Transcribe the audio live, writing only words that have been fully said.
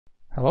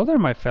Hello there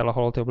my fellow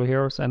Holotable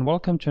heroes and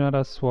welcome to another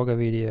SWGOH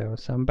video.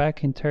 So I'm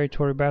back in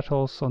territory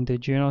battles on the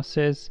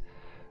Geonosis,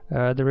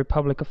 the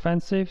Republic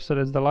Offensive, so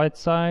that's the light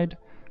side.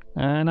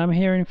 And I'm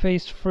here in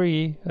phase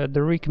 3,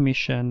 the Reek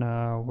mission,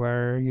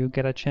 where you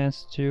get a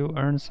chance to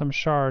earn some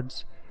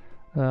shards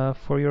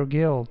for your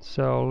guild.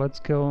 So let's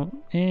go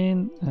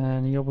in,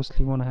 and you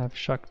obviously want to have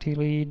Shakti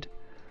lead.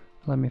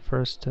 Let me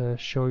first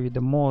show you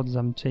the mods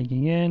I'm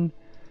taking in.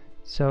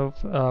 So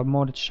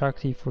modded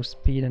Shakti for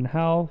speed and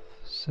health,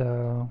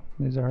 so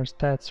these are her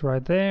stats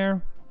right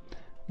there.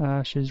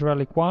 She's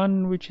relic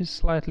 1, which is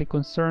slightly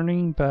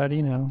concerning, but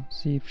you know,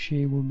 see if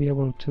she will be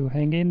able to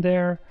hang in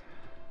there.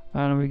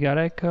 And we got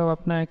Echo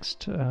up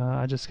next.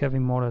 I just have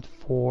him modded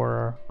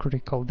for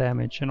critical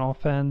damage and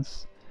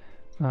offense,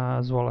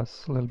 as well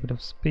as a little bit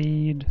of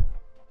speed.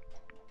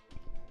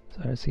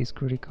 So there's his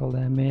critical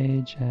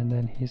damage and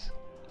then his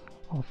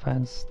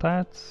offense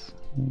stats.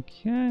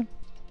 Okay.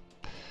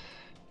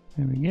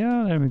 There we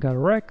go. Then we got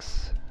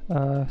Rex,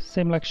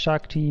 same like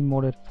Shakti,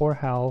 modded for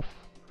health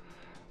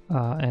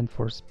and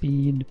for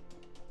speed.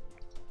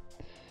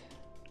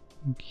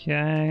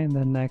 Okay,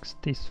 the next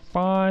is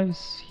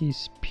Fives.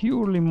 He's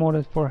purely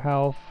modded for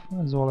health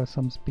as well as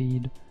some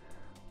speed.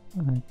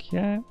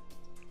 Okay,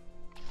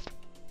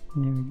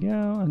 there we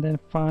go. And then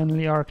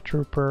finally Arc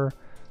Trooper,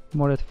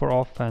 modded for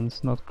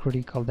offense, not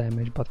critical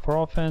damage, but for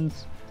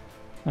offense,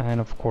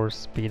 and of course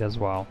speed as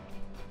well.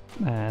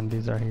 And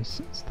these are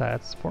his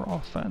stats for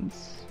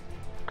offense.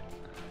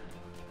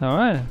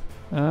 Alright,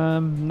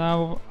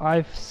 now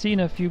I've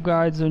seen a few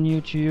guides on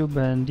YouTube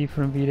and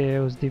different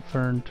videos,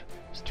 different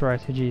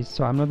strategies,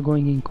 so I'm not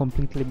going in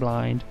completely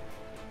blind,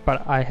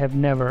 but I have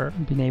never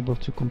been able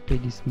to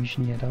complete this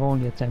mission yet. I've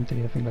only attempted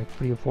it I think like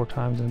 3 or 4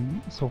 times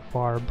and so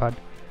far, but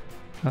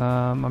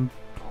I'm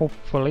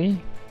hopefully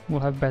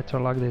we'll have better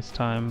luck this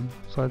time.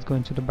 So let's go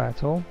into the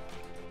battle.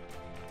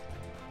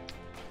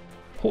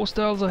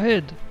 Hostiles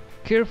ahead!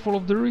 Careful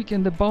of the Reek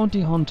and the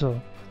bounty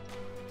hunter.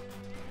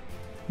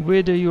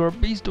 Whether you're a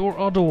beast or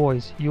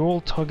otherwise, you're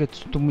all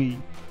targets to me.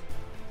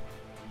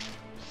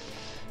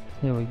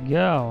 There we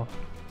go.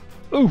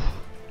 Oof!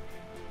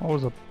 That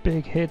was a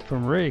big hit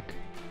from Reek.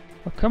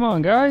 Oh, come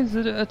on guys,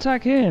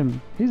 attack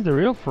him. He's the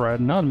real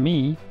threat, not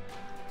me.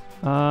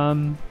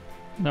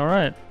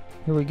 Alright,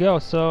 here we go.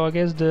 So I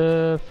guess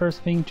the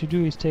first thing to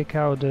do is take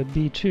out the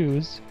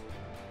B2s.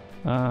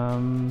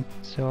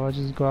 So I'll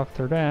just go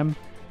after them.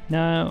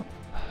 Now,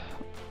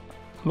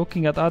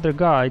 looking at other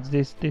guides,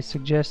 they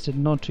suggested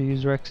not to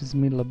use Rex's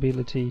middle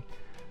ability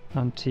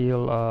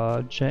until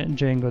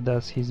Django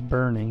does his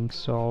burning,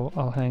 so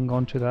I'll hang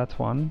on to that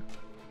one.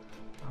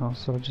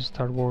 So just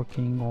start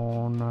working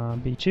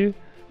on B2.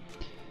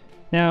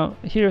 Now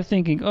here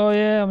thinking, oh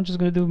yeah, I'm just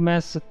gonna do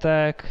mass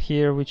attack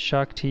here with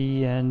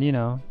Shakti and you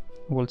know,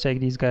 we'll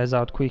take these guys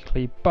out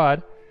quickly,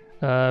 but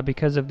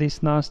because of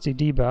this nasty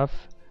debuff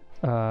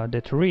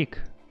that Reek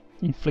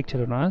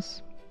inflicted on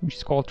us, which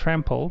is called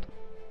Trampled,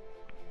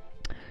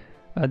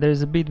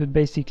 there's a bit that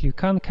basically you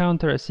can't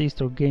counter,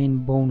 assist or gain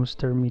bonus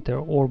turn meter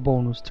or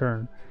bonus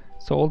turn.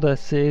 So all the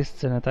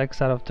assists and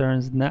attacks out of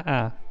turns,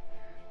 nah.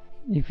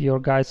 If your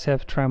guys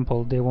have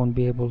trampled, they won't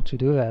be able to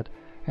do that.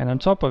 And on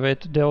top of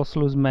it, they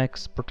also lose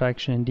max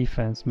protection and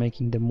defense,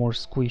 making them more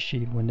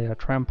squishy when they are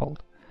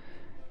trampled.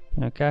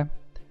 Okay.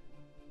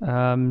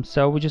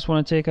 So we just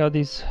want to take out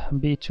these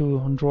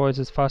B2 droids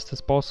as fast as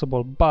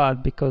possible,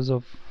 but because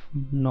of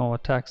no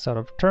attacks out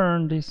of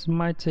turn, this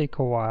might take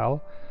a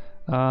while.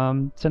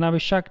 So now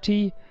with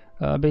Shakti,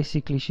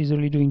 basically she's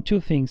only doing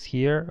 2 things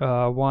here.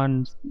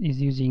 One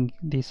is using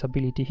this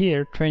ability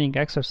here, training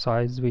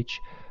exercise, which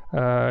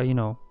you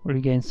know,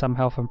 regains some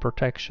health and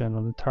protection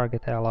on the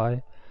target ally,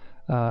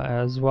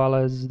 as well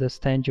as the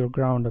stand your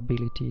ground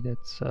ability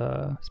that's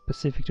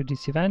specific to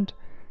this event.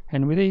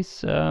 And with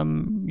this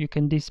you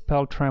can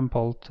dispel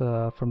trampled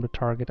from the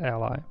target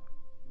ally.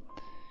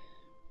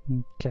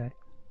 Okay.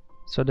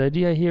 So the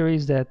idea here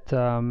is that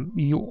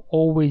you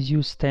always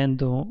use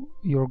stand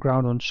your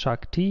ground on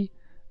Shakti,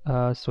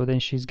 so then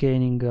she's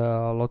gaining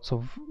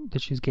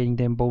she's gaining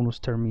then bonus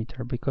turn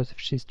meter, because if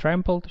she's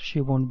trampled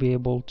she won't be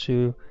able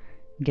to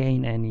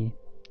gain any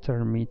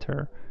turn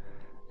meter,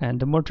 and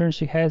the more turns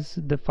she has,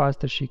 the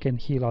faster she can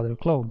heal other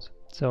clones.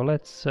 So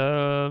let's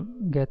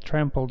get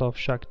trampled off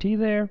Shakti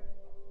there.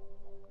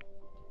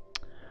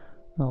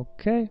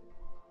 Okay,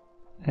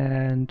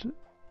 and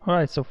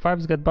alright, so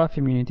Fives got buff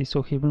immunity,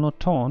 so he will not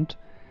taunt,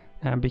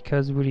 and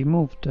because we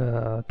removed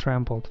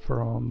trampled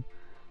from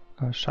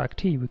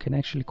Shakti, we can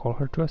actually call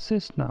her to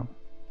assist now.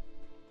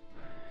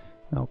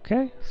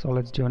 Okay, so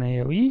let's do an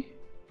AoE.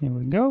 Here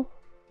we go.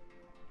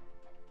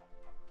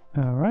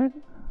 Alright,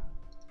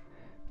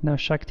 now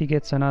Shakti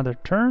gets another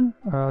turn,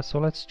 so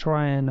let's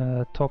try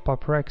and top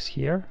up Rex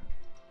here.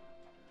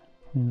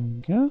 There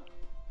we go.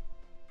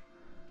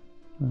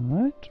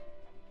 Alright.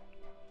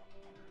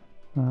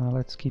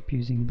 Let's keep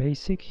using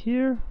basic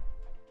here.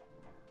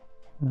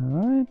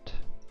 Alright.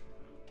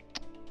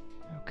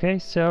 Okay,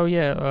 so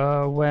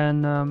yeah,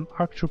 when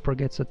Arc Trooper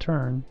gets a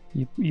turn,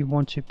 you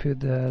want to put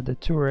the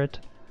turret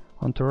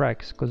onto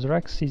Rex, because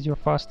Rex is your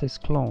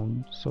fastest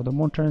clone, so the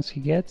more turns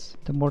he gets,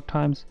 the more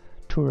times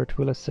turret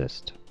will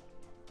assist.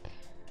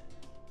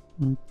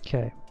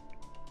 Okay.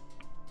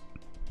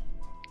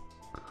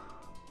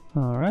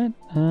 Alright,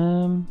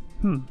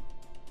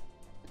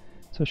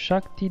 so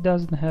Shakti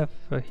doesn't have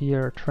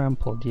here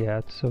trampled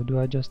yet, so do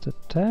I just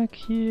attack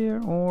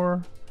here,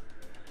 or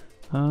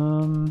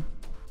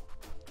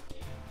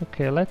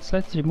okay, let's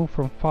remove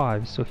from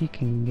 5 so he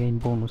can gain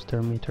bonus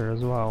turn meter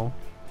as well.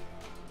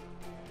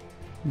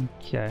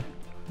 Okay,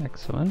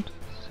 excellent.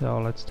 So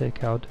let's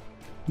take out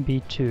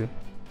B2.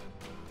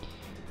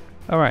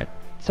 Alright,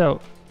 so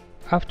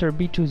after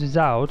B2 is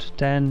out,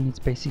 then it's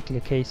basically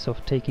a case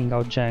of taking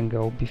out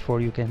Django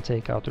before you can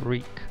take out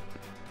Reek.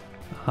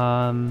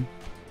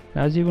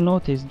 As you will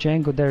notice,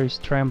 Django there is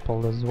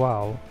trampled as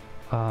well,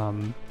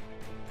 and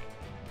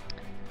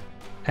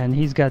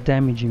he's got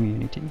damage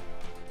immunity.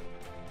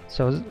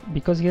 So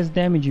because he has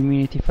damage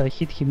immunity, if I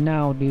hit him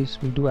now,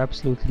 this will do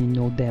absolutely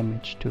no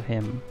damage to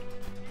him.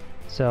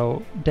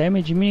 So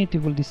damage immunity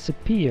will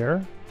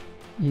disappear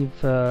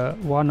if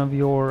one of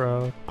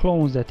your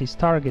clones that is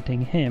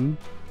targeting him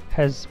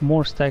has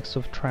more stacks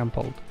of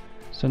trampled.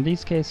 So in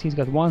this case he's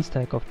got 1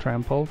 stack of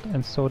trampled,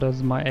 and so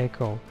does my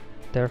Echo.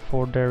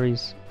 Therefore there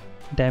is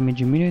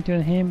damage immunity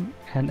on him,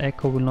 and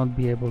Echo will not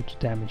be able to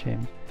damage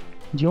him.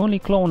 The only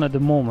clone at the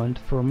moment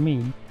for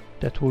me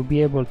that will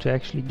be able to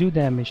actually do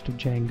damage to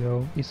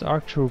Django is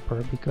Arc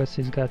Trooper, because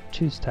he's got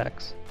 2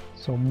 stacks,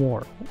 so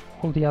more.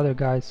 All the other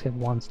guys have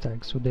 1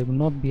 stack, so they will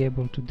not be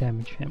able to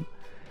damage him.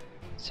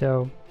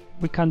 So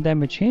we can't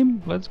damage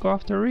him, let's go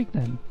after Reek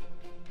then.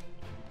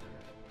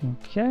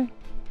 Okay.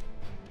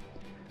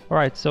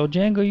 Alright, so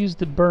Django used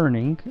the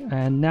burning,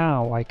 and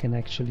now I can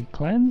actually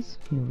cleanse.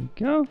 Here we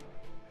go.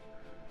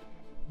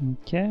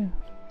 Okay.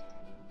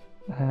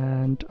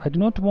 And I do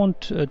not want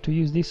to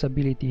use this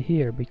ability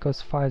here,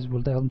 because 5s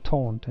will then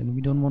taunt, and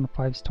we don't want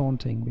 5s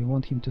taunting, we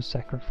want him to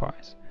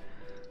sacrifice.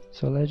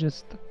 So let's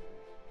just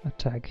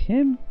attack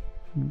him.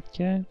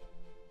 Okay.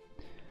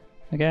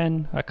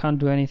 Again, I can't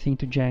do anything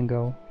to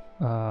Django.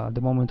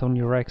 The moment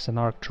only Rex and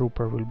Arc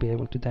Trooper will be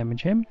able to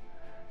damage him.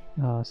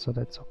 So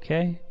that's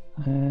okay.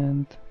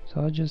 And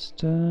so I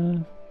just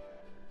no,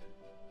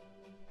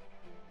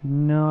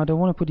 I don't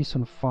want to put this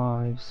on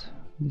 5s.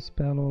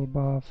 Dispel all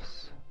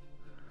buffs.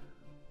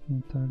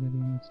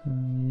 Targeting,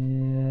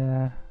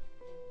 yeah.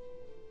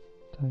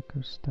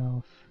 Attacker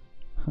stealth.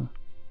 Huh.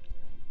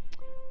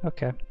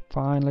 Okay,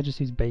 fine. Let's just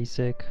use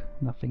basic.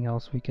 Nothing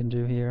else we can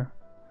do here.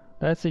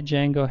 That's it,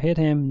 Django. Hit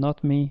him,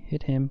 not me.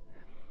 Hit him.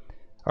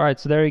 Alright,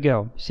 so there you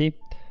go. See?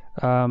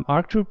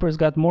 Arc Trooper's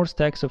got more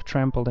stacks of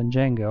trample than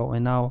Django,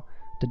 and now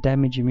the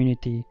damage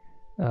immunity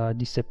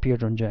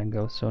disappeared on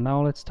Django. So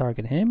now let's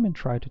target him and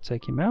try to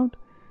take him out.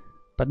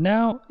 But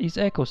now it's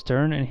Echo's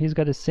turn, and he's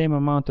got the same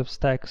amount of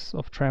stacks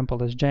of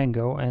trample as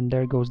Django, and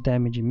there goes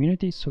damage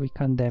immunity, so we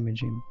can't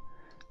damage him.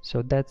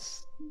 So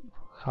that's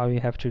how you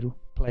have to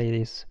play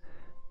this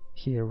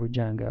here with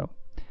Django.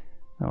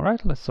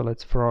 Alright,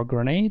 let's throw a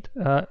grenade.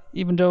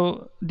 Even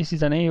though this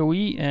is an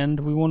AoE and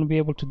we won't be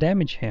able to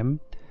damage him,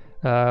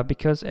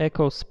 because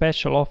Echo's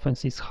special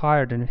offense is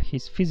higher than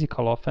his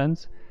physical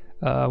offense,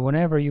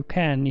 whenever you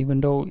can, even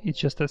though it's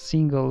just a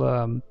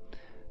single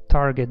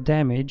target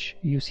damage,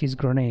 use his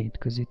grenade,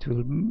 because it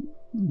will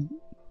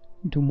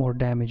do more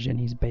damage than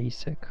his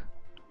basic.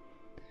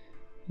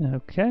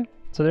 Okay,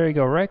 so there you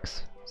go.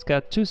 Rex has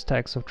got 2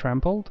 stacks of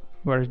trampled,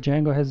 whereas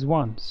Django has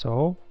 1,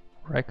 so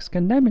Rex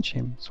can damage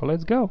him. So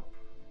let's go.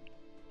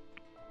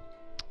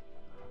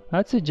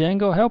 That's it,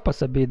 Django, help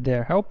us a bit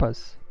there, help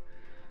us.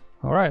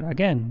 Alright,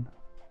 again,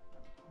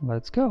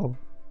 let's go.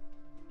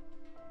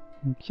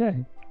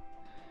 Okay.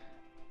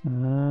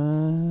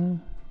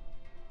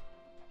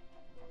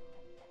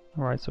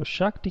 Alright, so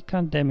Shakti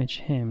can't damage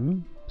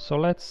him, so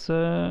let's,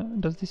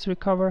 does this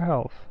recover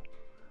health?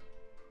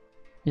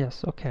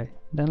 Yes, okay,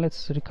 then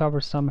let's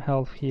recover some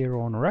health here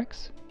on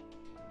Rex.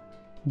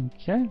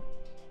 Okay.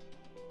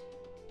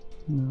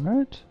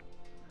 Alright.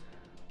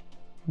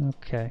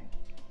 Okay.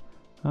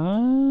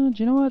 Do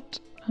you know what?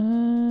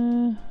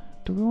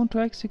 Do we want to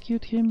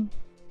execute him?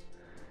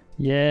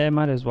 Yeah,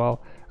 might as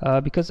well.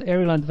 Because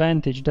aerial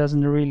advantage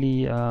doesn't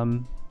really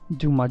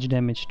do much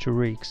damage to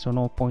Reek, so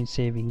no point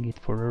saving it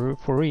for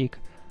Reek.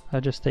 I'll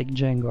just take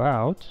Django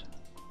out.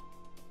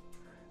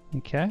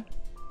 Okay,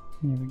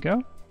 here we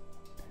go.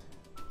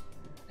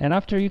 And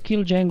after you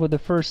kill Django the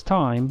first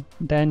time,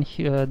 then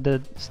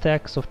the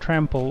stacks of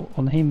trample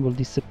on him will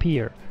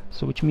disappear.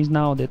 So which means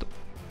now that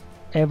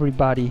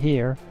everybody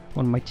here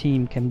on my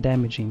team can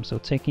damage him, so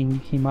taking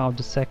him out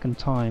the second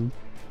time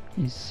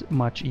is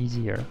much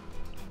easier.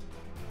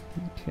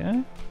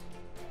 Okay,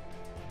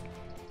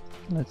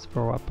 let's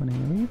throw up an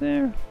AoE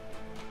there.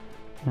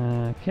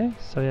 Okay,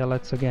 so yeah,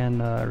 let's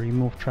again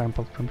remove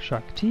trample from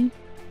Shakti.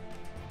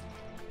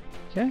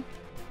 Okay,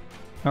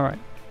 alright.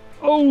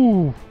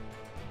 Oh!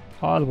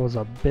 That was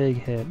a big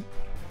hit.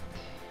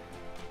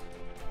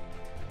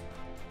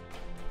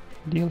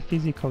 Deal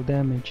physical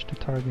damage to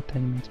target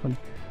enemies.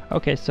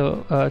 Okay,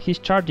 so his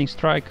charging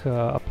strike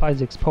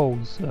applies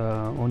expose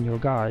on your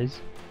guys,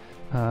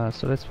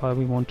 So that's why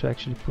we want to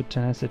actually put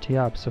tenacity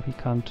up, so he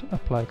can't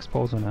apply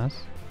expose on us.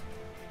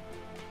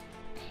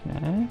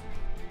 Okay.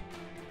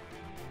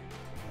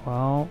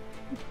 Well,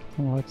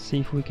 let's see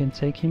if we can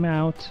take him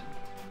out.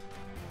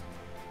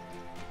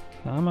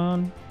 Come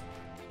on.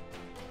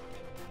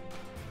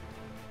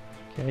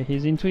 Okay,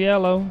 he's into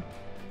yellow,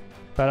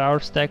 but our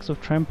stacks of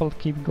trampled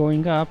keep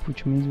going up,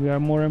 which means we are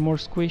more and more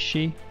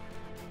squishy.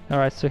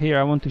 Alright, so here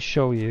I want to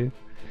show you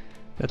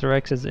that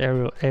Rex's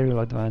aerial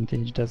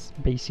advantage does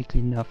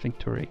basically nothing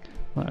to Reek.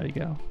 There you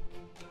go.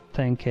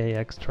 10k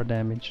extra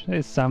damage.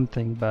 It's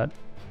something, but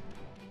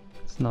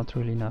it's not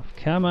really enough.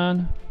 Come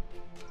on.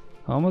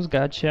 Almost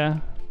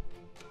gotcha.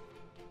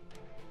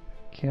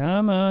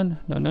 Come on.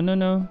 No, no, no,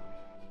 no.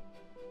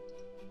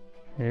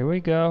 Here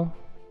we go.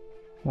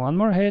 One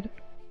more hit.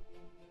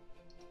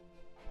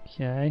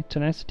 Okay,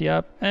 tenacity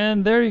up.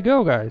 And there you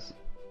go, guys.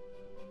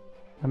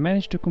 I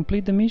managed to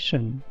complete the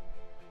mission.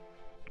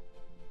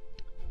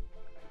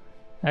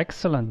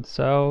 Excellent.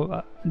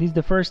 So this is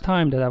the first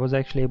time that I was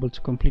actually able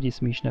to complete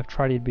this mission. I've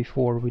tried it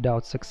before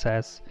without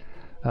success.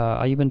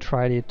 I even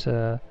tried it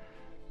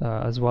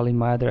as well in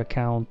my other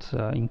account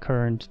in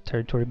current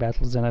territory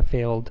battles, and I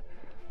failed.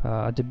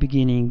 At the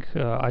beginning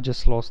I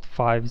just lost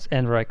 5s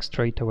and Rex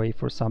straight away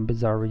for some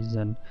bizarre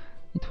reason.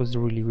 It was a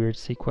really weird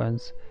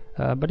sequence,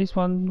 but this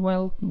one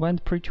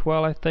went pretty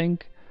well, I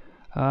think.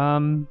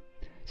 So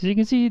you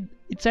can see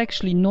it's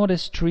actually not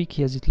as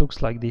tricky as it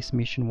looks like, this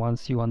mission,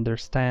 once you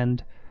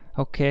understand.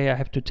 Okay, I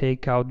have to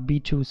take out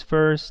B2s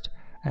first,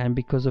 and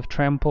because of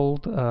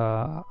trampled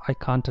I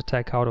can't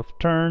attack out of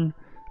turn,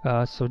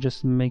 so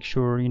just make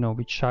sure, you know,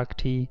 with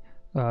Shakti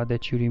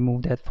that you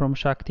remove that from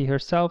Shakti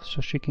herself, so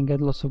she can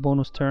get lots of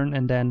bonus turn,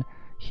 and then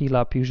heal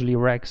up usually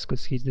Rex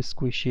because he's the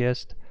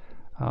squishiest,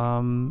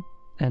 and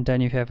then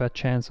you have a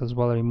chance as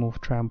well to remove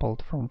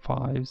trampled from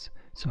 5s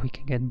so he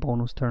can get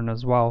bonus turn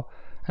as well.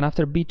 And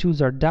after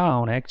B2s are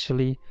down,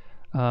 actually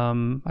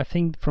I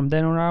think from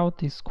then on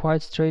out is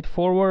quite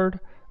straightforward.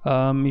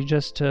 You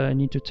just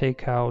need to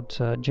take out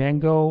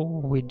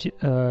Django with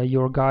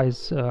your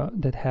guys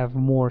that have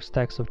more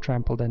stacks of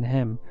trample than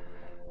him,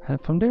 and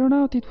from there on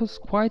out it was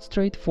quite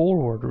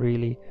straightforward,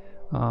 really.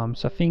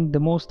 So I think the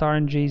most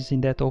RNG is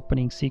in that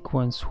opening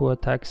sequence, who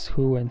attacks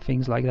who and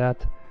things like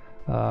that.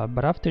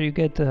 But after you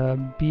get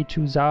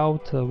B2s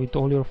out with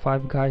all your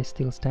 5 guys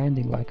still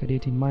standing, like I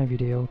did in my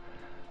video,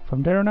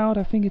 from there on out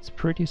I think it's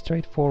pretty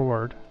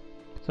straightforward.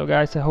 So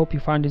guys, I hope you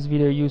find this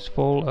video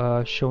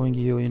useful, showing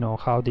you,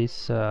 how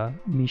this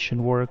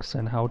mission works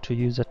and how to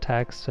use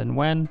attacks and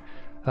when.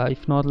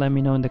 If not, let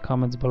me know in the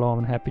comments below.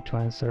 I'm happy to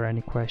answer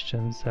any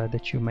questions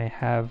that you may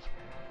have.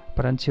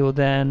 But until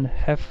then,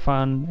 have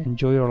fun,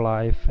 enjoy your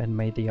life, and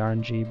may the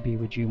RNG be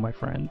with you, my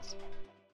friends.